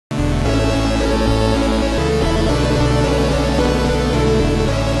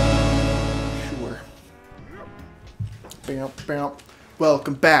bow, bow.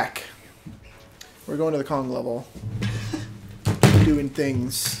 Welcome back. We're going to the Kong level. Doing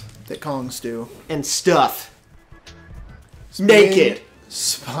things that Kongs do. And stuff. Naked.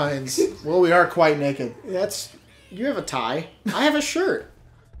 Spines. Well, we are quite naked. You have a tie. I have a shirt.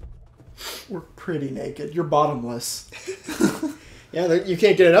 We're pretty naked. You're bottomless. Yeah, you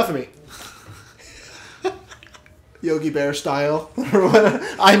can't get enough of me. Yogi Bear style.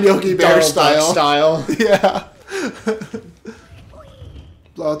 I'm Yogi Bear Donald Duck style. Yeah.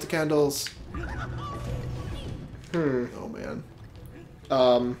 Blow out the candles. Oh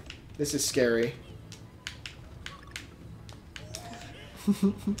man. This is scary.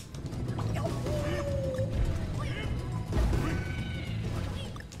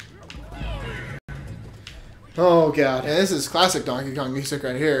 Oh god. Yeah, this is classic Donkey Kong music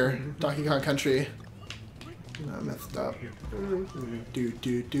right here. Donkey Kong Country. Not messed up. Do do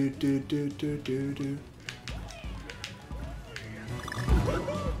do do do do do do.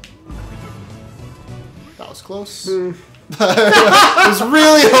 That was close. I was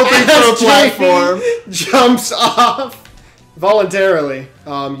really hoping for a platform. Jumps off voluntarily.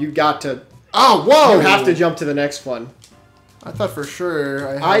 You got to. Oh, whoa! You have to jump to the next one. I thought for sure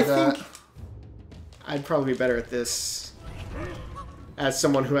I had that. think I'd probably be better at this as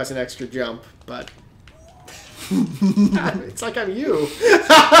someone who has an extra jump, but it's like I'm you.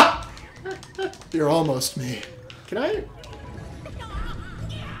 You're almost me. Can I?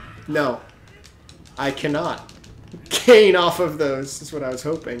 No. I cannot gain off of those, is what I was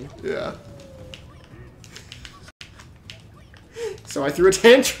hoping. Yeah. So I threw a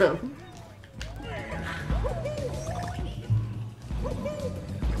tantrum.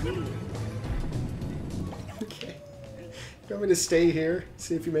 Okay. You want me to stay here?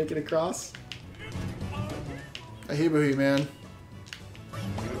 See if you make it across? I hate you, man.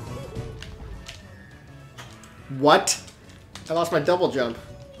 What? I lost my double jump.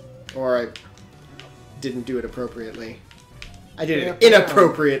 Or I didn't do it appropriately. I did it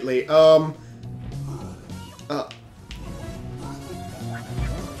inappropriately. Oh,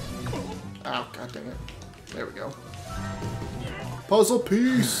 god dang it. There we go. Puzzle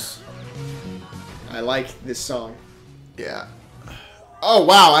piece. I like this song. Yeah. Oh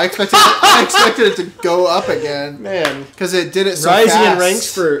wow! I expected it to go up again. Man, because it did it so rising fast. in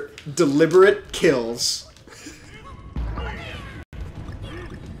ranks for deliberate kills.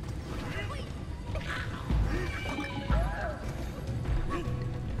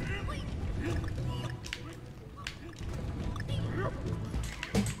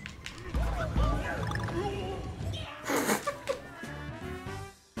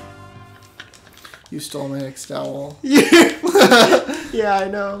 You stole my next dowel. Yeah, I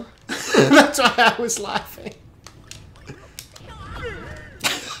know. That's why I was laughing.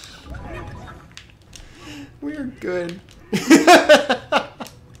 We're good.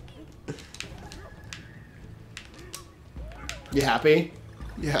 You happy?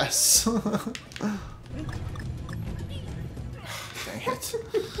 Yes. Dang it.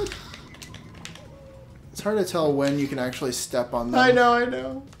 It's hard to tell when you can actually step on them. I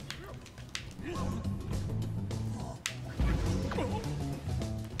know.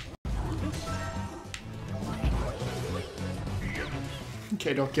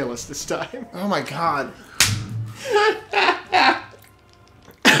 Okay, don't kill us this time. Oh my god.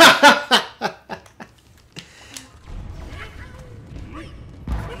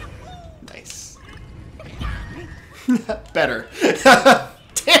 Nice. Better.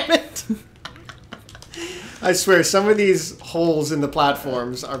 Damn it! I swear, some of these holes in the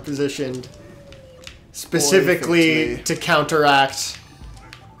platforms are positioned specifically to counteract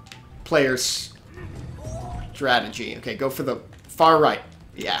players' strategy. Okay, go for the far right.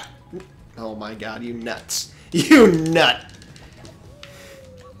 Yeah. Oh my god, you nuts. You nut!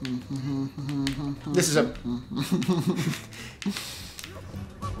 This is a...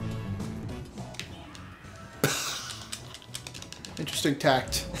 Interesting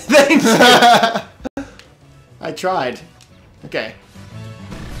tact. Thanks! I tried. Okay.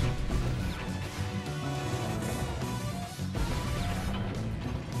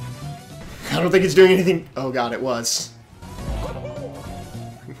 I don't think it's doing anything... Oh god, it was.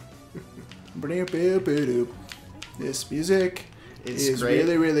 This music is great.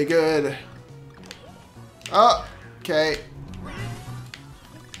 really, really good. Oh, okay.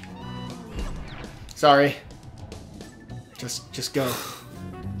 Sorry. Just go.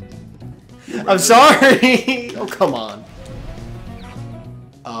 I'm sorry! Oh, come on.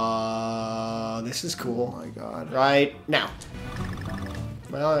 This is cool. Oh my god. Right now.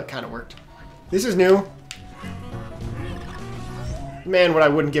 Well, it kind of worked. This is new. Man, what I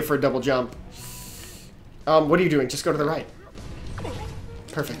wouldn't give for a double jump. What are you doing? Just go to the right.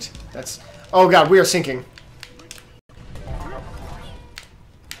 Perfect. That's... Oh god, we are sinking.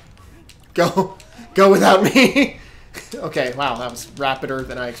 Go. Go without me. Okay, wow, that was rapider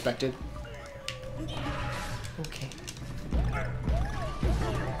than I expected. Okay.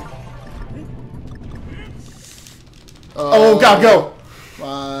 Oh god, go!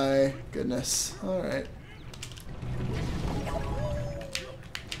 My goodness. Alright.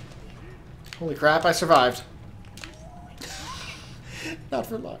 Holy crap, I survived. Not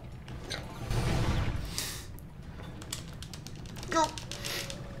for long. Go.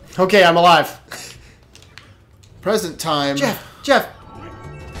 Okay, I'm alive. Present time. Jeff!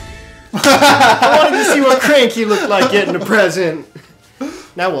 I wanted to see what crank he looked like getting a present.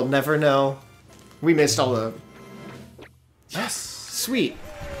 Now we'll never know. We missed all the... Yes. Sweet.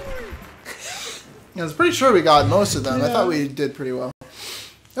 I was pretty sure we got most of them. Yeah. I thought we did pretty well.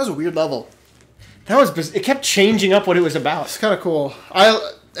 That was a weird level. That was... It kept changing up what it was about. It's kind of cool.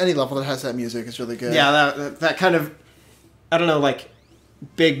 Any level that has that music is really good. Yeah, that kind of... I don't know, like...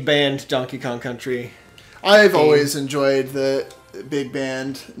 Big band Donkey Kong Country. I've always enjoyed the big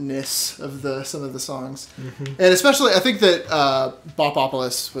band-ness of some of the songs. And especially, I think that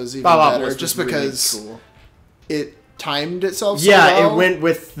Bopopolis was even better, just because really cool. it timed itself so well. Yeah, it went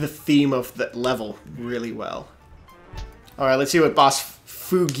with the theme of the level really well. Alright, let's see what Boss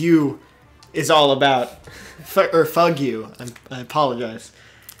Fugu is all about. Or Fugu. I apologize.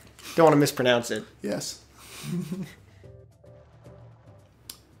 Don't want to mispronounce it. Yes.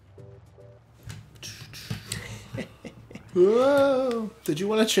 Whoa. Did you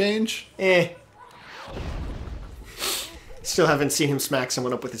want to change? Still haven't seen him smack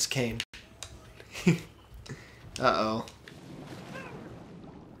someone up with his cane. Uh-oh.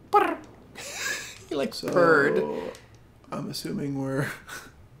 He likes bird. I'm assuming we're...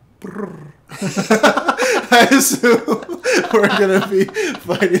 I assume we're going to be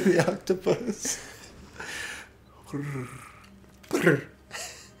fighting the octopus.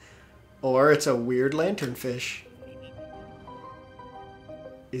 Or it's a weird lanternfish.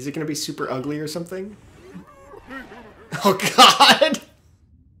 Is it going to be super ugly or something? Oh god!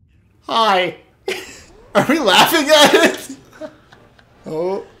 Hi! Are we laughing at it?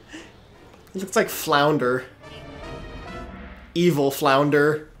 Oh. It looks like Flounder. Evil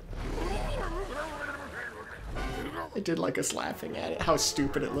Flounder. I did like us laughing at it. How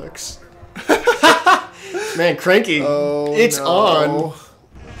stupid it looks. Man, Cranky. Oh, it's no. on.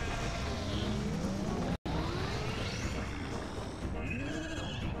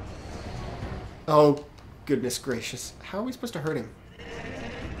 Oh, goodness gracious. How are we supposed to hurt him?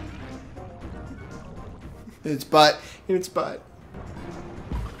 Its butt. In its butt.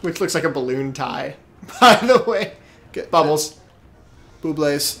 Which looks like a balloon tie, by the way. Get Bubbles.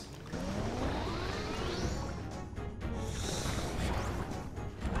 Boobles.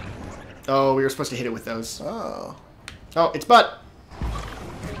 Oh, we were supposed to hit it with those. Oh. Oh, it's butt.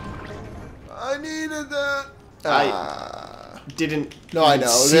 I needed that. I didn't No, I know.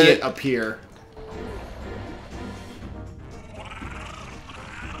 see it appear.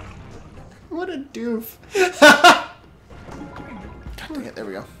 What a doof. Dang it, there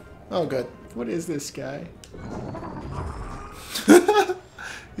we go. Oh, good. What is this guy?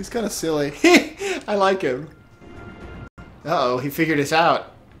 He's kind of silly. I like him. Uh-oh, he figured us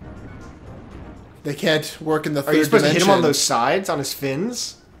out. They can't work in the third Are you supposed dimension. to hit him on those sides, on his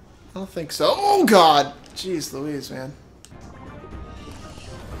fins? I don't think so. Oh, God. Jeez Louise, man.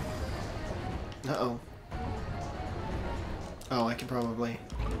 Uh-oh. Oh, I can probably...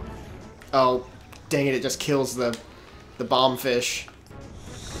 Oh, dang it, it just kills the bomb fish.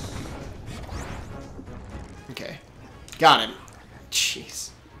 Okay. Got him.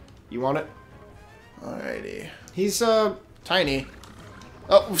 Jeez. You want it? Alrighty. He's, Tiny.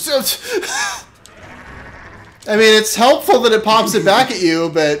 Oh, so... I mean, it's helpful that it pops it back at you,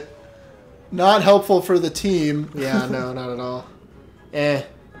 but not helpful for the team. Yeah, no, not at all. Eh.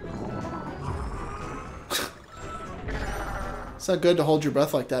 It's not good to hold your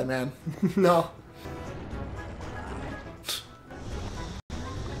breath like that, man. No.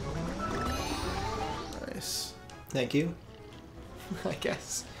 Nice. Thank you. I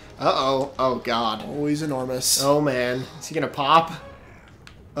guess. Uh-oh. Oh, God. Oh, he's enormous. Oh, man. Is he gonna pop?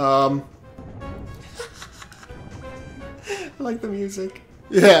 I like the music.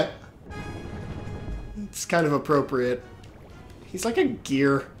 Yeah. It's kind of appropriate. He's like a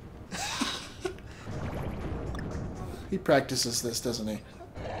gear. He practices this, doesn't he?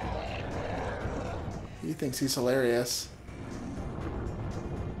 He thinks he's hilarious.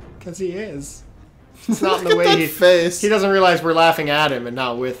 Because he is. It's not in the Look at way that he... face. He doesn't realize we're laughing at him and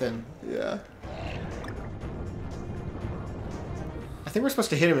not with him. Yeah. I think we're supposed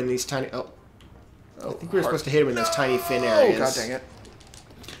to hit him in these tiny... I think we're supposed to hit him in those tiny thin areas. Oh, god dang it.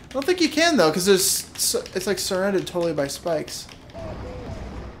 I don't think you can, though, because it's like surrounded totally by spikes.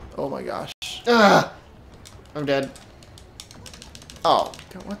 Oh my gosh. Ah! I'm dead. Oh,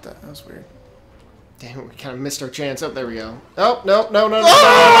 god, what the? That was weird. Damn it, we kind of missed our chance. Oh, there we go. Oh, no.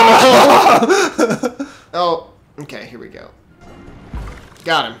 Oh, okay, here we go.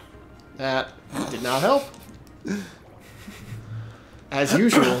 Got him. That did not help. As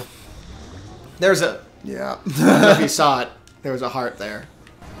usual. There's a... Yeah. I don't know if you saw it. There was a heart there.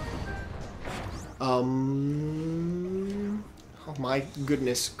 Oh my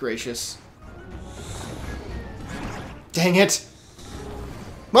goodness gracious. Dang it.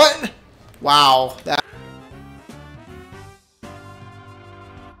 What? Wow. That.